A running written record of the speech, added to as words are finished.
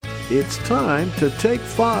It's time to take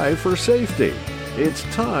 5 for safety. It's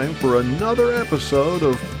time for another episode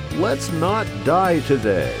of Let's Not Die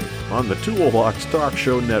Today on the Toolbox Talk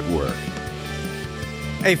Show Network.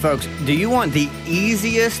 Hey folks, do you want the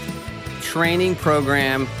easiest training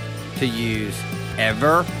program to use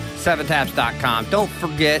ever? 7taps.com. Don't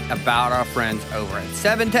forget about our friends over at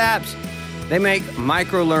 7taps. They make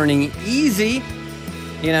micro-learning easy.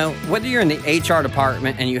 You know, whether you're in the HR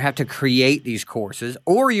department and you have to create these courses,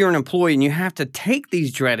 or you're an employee and you have to take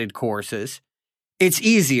these dreaded courses, it's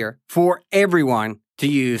easier for everyone to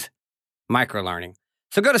use microlearning.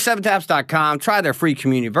 So go to 7taps.com, try their free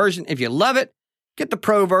community version. If you love it, get the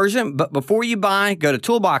pro version. But before you buy, go to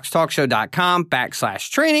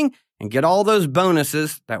toolboxtalkshow.com/training and get all those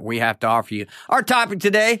bonuses that we have to offer you. Our topic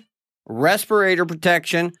today, respirator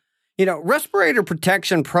protection. You know, respirator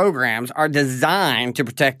protection programs are designed to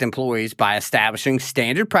protect employees by establishing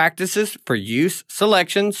standard practices for use,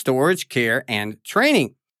 selection, storage, care, and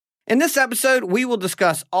training. In this episode, we will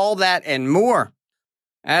discuss all that and more.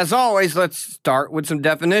 As always, let's start with some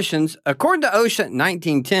definitions. According to OSHA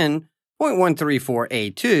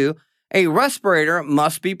 1910.134A2, a respirator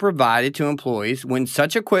must be provided to employees when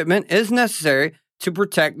such equipment is necessary to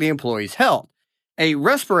protect the employee's health. A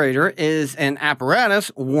respirator is an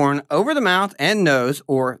apparatus worn over the mouth and nose,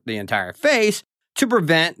 or the entire face, to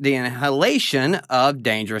prevent the inhalation of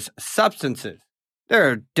dangerous substances.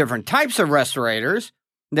 There are different types of respirators.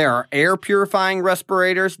 There are air purifying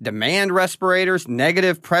respirators, demand respirators,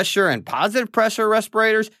 negative pressure and positive pressure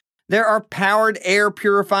respirators. There are powered air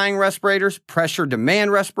purifying respirators, pressure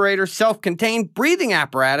demand respirators, self-contained breathing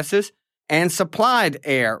apparatuses, and supplied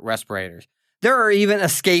air respirators. There are even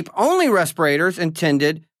escape-only respirators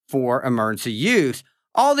intended for emergency use.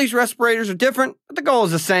 All these respirators are different, but the goal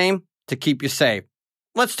is the same, to keep you safe.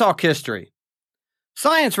 Let's talk history.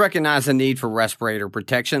 Science recognized the need for respirator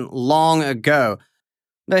protection long ago.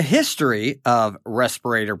 The history of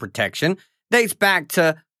respirator protection dates back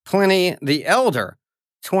to Pliny the Elder,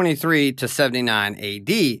 23 to 79 AD.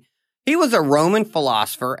 He was a Roman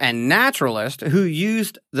philosopher and naturalist who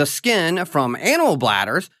used the skin from animal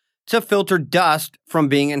bladders to filter dust from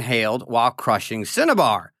being inhaled while crushing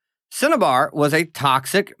cinnabar. Cinnabar was a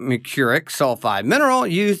toxic mercuric sulfide mineral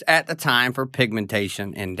used at the time for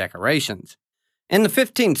pigmentation in decorations. In the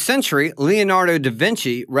 15th century, Leonardo da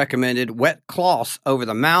Vinci recommended wet cloths over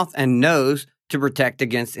the mouth and nose to protect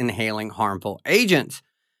against inhaling harmful agents.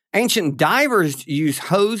 Ancient divers used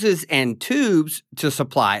hoses and tubes to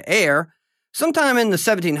supply air. Sometime in the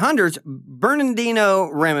 1700s,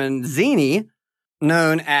 Bernardino Ramanzini,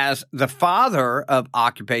 known as the father of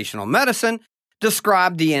occupational medicine,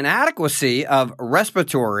 described the inadequacy of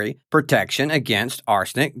respiratory protection against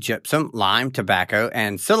arsenic, gypsum, lime, tobacco,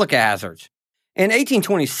 and silica hazards. In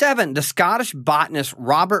 1827, the Scottish botanist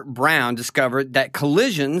Robert Brown discovered that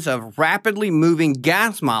collisions of rapidly moving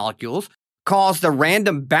gas molecules caused the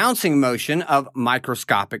random bouncing motion of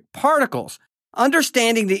microscopic particles.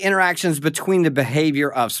 Understanding the interactions between the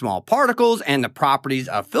behavior of small particles and the properties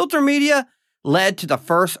of filter media led to the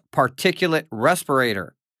first particulate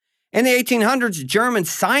respirator. In the 1800s, German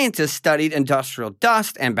scientists studied industrial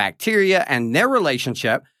dust and bacteria and their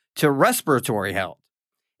relationship to respiratory health.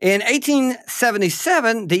 In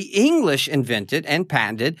 1877, the English invented and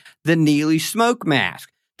patented the Neely smoke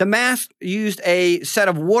mask. The mask used a set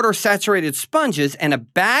of water-saturated sponges and a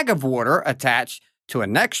bag of water attached to a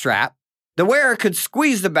neck strap. The wearer could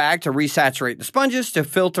squeeze the bag to resaturate the sponges to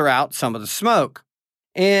filter out some of the smoke.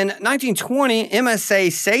 In 1920,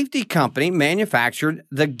 MSA Safety Company manufactured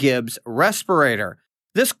the Gibbs respirator.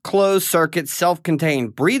 This closed-circuit,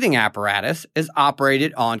 self-contained breathing apparatus is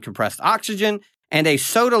operated on compressed oxygen and a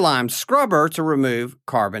soda-lime scrubber to remove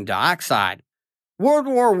carbon dioxide. World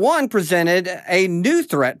War I presented a new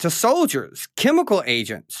threat to soldiers, chemical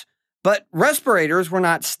agents. But respirators were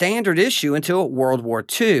not standard issue until World War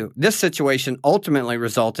II. This situation ultimately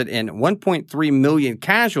resulted in 1.3 million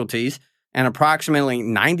casualties and approximately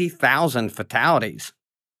 90,000 fatalities.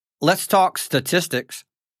 Let's talk statistics.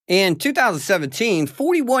 In 2017,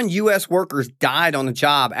 41 U.S. workers died on the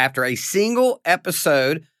job after a single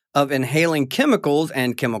episode of inhaling chemicals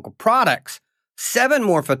and chemical products, 7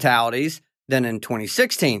 more fatalities than in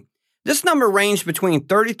 2016. This number ranged between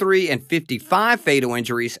 33 and 55 fatal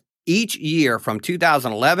injuries each year from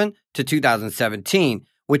 2011 to 2017,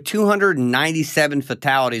 with 297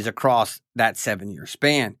 fatalities across that 7-year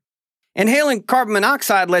span. Inhaling carbon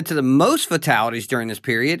monoxide led to the most fatalities during this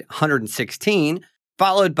period, 116,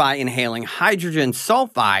 followed by inhaling hydrogen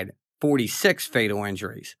sulfide, 46 fatal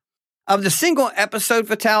injuries. Of the single episode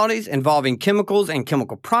fatalities involving chemicals and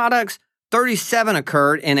chemical products, 37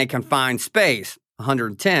 occurred in a confined space,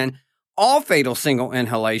 110, all fatal single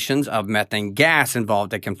inhalations of methane gas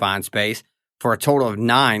involved a confined space for a total of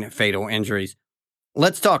 9 fatal injuries.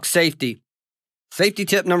 Let's talk safety. Safety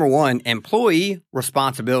tip number 1, employee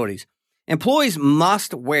responsibilities. Employees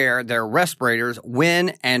must wear their respirators when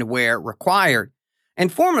and where required.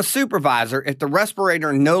 Inform a supervisor if the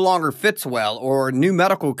respirator no longer fits well or new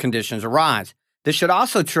medical conditions arise. This should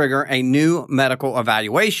also trigger a new medical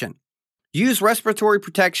evaluation. Use respiratory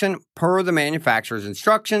protection per the manufacturer's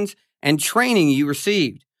instructions and training you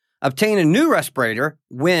received. Obtain a new respirator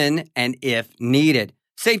when and if needed.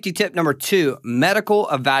 Safety tip number 2, medical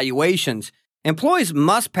evaluations. Employees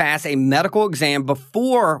must pass a medical exam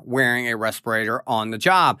before wearing a respirator on the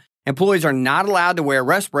job. Employees are not allowed to wear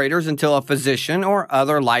respirators until a physician or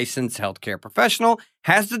other licensed healthcare professional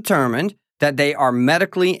has determined that they are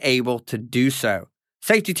medically able to do so.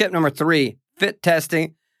 Safety tip number 3, fit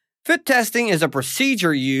testing. Fit testing is a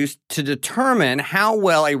procedure used to determine how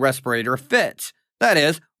well a respirator fits. That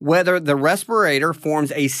is, whether the respirator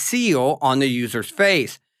forms a seal on the user's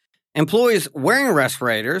face. Employees wearing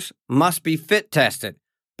respirators must be fit tested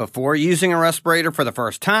before using a respirator for the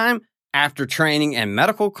first time, after training and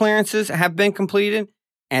medical clearances have been completed,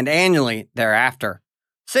 and annually thereafter.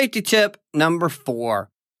 Safety tip number 4,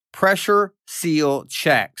 pressure seal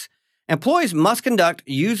checks. Employees must conduct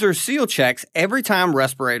user seal checks every time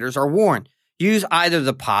respirators are worn. Use either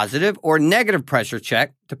the positive or negative pressure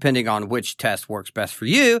check, depending on which test works best for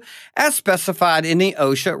you, as specified in the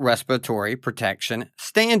OSHA Respiratory Protection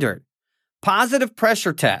Standard. Positive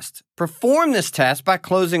pressure test. Perform this test by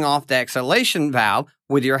closing off the exhalation valve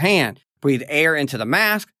with your hand. Breathe air into the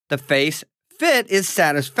mask. The face fit is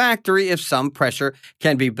satisfactory if some pressure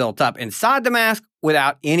can be built up inside the mask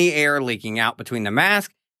without any air leaking out between the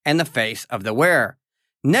mask and the face of the wearer.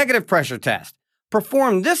 Negative pressure test.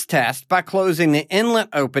 Perform this test by closing the inlet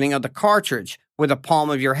opening of the cartridge with the palm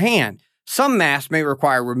of your hand. Some masks may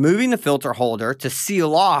require removing the filter holder to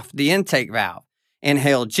seal off the intake valve.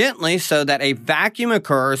 Inhale gently so that a vacuum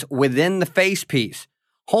occurs within the face piece.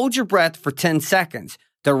 Hold your breath for 10 seconds.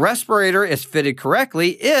 The respirator is fitted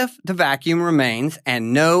correctly if the vacuum remains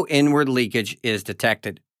and no inward leakage is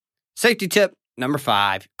detected. Safety tip number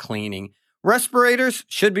 5, cleaning. Respirators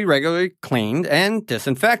should be regularly cleaned and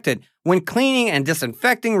disinfected. When cleaning and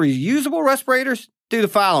disinfecting reusable respirators, do the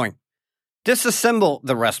following. Disassemble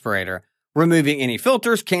the respirator, removing any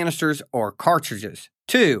filters, canisters, or cartridges.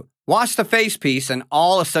 2. Wash the face piece and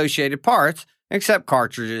all associated parts except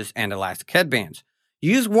cartridges and elastic headbands.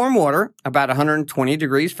 Use warm water, about 120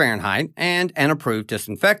 degrees Fahrenheit, and an approved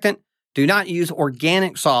disinfectant. Do not use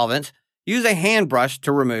organic solvents. Use a hand brush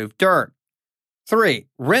to remove dirt. 3.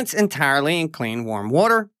 Rinse entirely in clean warm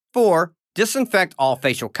water. 4. Disinfect all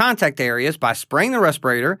facial contact areas by spraying the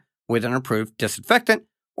respirator with an approved disinfectant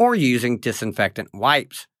or using disinfectant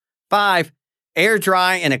wipes. 5. Air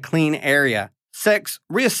dry in a clean area. 6.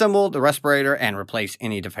 Reassemble the respirator and replace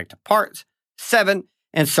any defective parts. 7.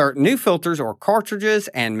 Insert new filters or cartridges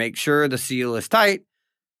and make sure the seal is tight.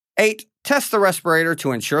 8. Test the respirator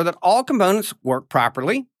to ensure that all components work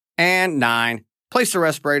properly. And 9. Place the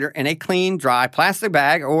respirator in a clean, dry plastic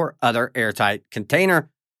bag or other airtight container.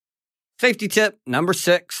 Safety tip number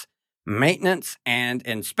 6, maintenance and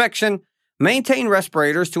inspection. Maintain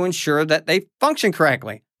respirators to ensure that they function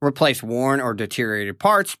correctly. Replace worn or deteriorated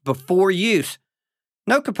parts before use.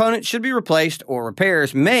 No component should be replaced or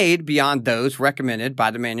repairs made beyond those recommended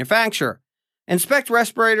by the manufacturer. Inspect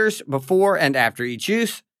respirators before and after each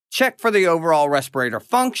use. Check for the overall respirator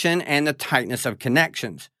function and the tightness of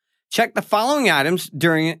connections. Check the following items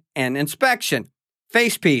during an inspection.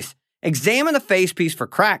 Face piece. Examine the face piece for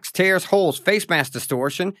cracks, tears, holes, face mask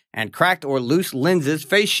distortion, and cracked or loose lenses,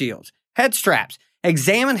 face shields. Head straps.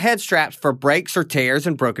 Examine head straps for breaks or tears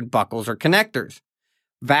and broken buckles or connectors.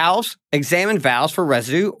 Valves. Examine valves for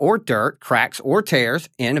residue or dirt, cracks, or tears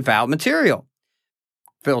in valve material.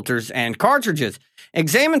 Filters and cartridges.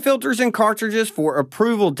 Examine filters and cartridges for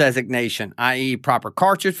approval designation, i.e. proper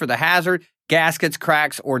cartridge for the hazard, gaskets,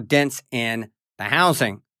 cracks, or dents in the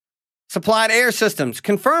housing. Supplied air systems.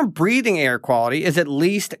 Confirm breathing air quality is at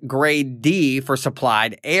least grade D for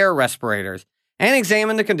supplied air respirators. And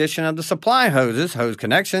examine the condition of the supply hoses, hose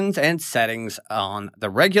connections, and settings on the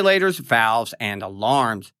regulators, valves, and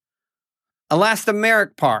alarms.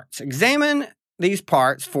 Elastomeric parts. Examine these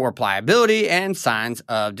parts for pliability and signs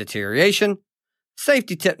of deterioration.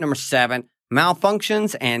 Safety tip number 7,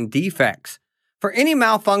 malfunctions and defects. For any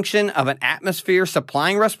malfunction of an atmosphere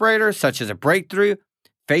supplying respirator, such as a breakthrough,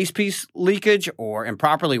 facepiece leakage, or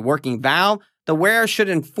improperly working valve, the wearer should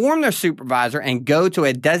inform their supervisor and go to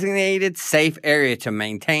a designated safe area to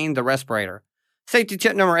maintain the respirator. Safety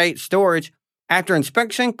tip number 8, storage. After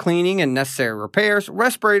inspection, cleaning, and necessary repairs,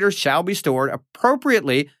 respirators shall be stored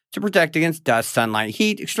appropriately to protect against dust, sunlight,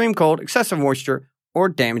 heat, extreme cold, excessive moisture, or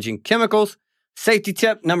damaging chemicals. Safety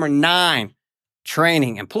tip number 9,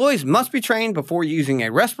 training. Employees must be trained before using a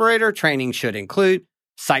respirator. Training should include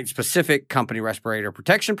site-specific company respirator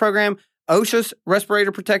protection program, OSHA's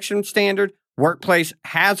respirator protection standard, workplace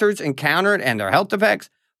hazards encountered and their health effects,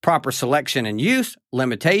 proper selection and use,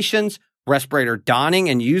 limitations, respirator donning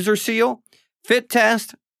and user seal, fit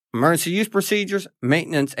test, emergency use procedures,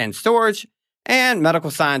 maintenance and storage, and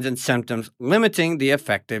medical signs and symptoms limiting the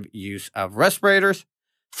effective use of respirators.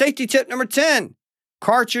 Safety tip number 10,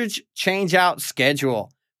 cartridge change-out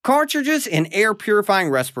schedule. Cartridges in air purifying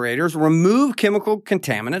respirators remove chemical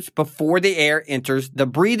contaminants before the air enters the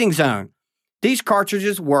breathing zone. These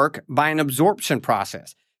cartridges work by an absorption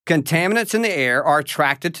process. Contaminants in the air are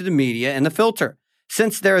attracted to the media in the filter.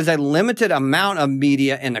 Since there is a limited amount of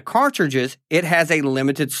media in the cartridges, it has a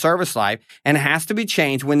limited service life and has to be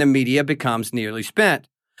changed when the media becomes nearly spent.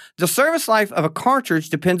 The service life of a cartridge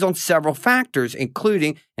depends on several factors,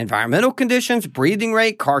 including environmental conditions, breathing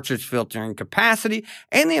rate, cartridge filtering capacity,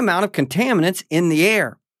 and the amount of contaminants in the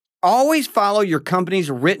air. Always follow your company's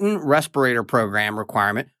written respirator program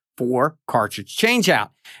requirement for cartridge changeout.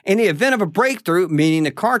 In the event of a breakthrough, meaning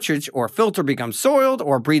the cartridge or filter becomes soiled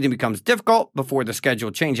or breathing becomes difficult before the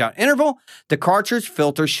scheduled changeout interval, the cartridge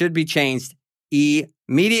filter should be changed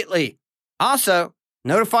immediately. Also,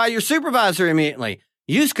 notify your supervisor immediately.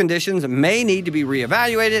 Use conditions may need to be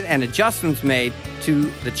reevaluated and adjustments made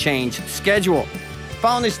to the change schedule.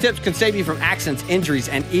 Following these tips can save you from accidents, injuries,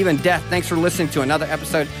 and even death. Thanks for listening to another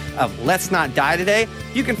episode of Let's Not Die Today.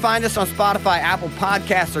 You can find us on Spotify, Apple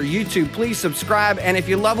Podcasts, or YouTube. Please subscribe. And if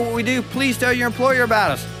you love what we do, please tell your employer about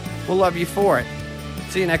us. We'll love you for it.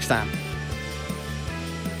 See you next time.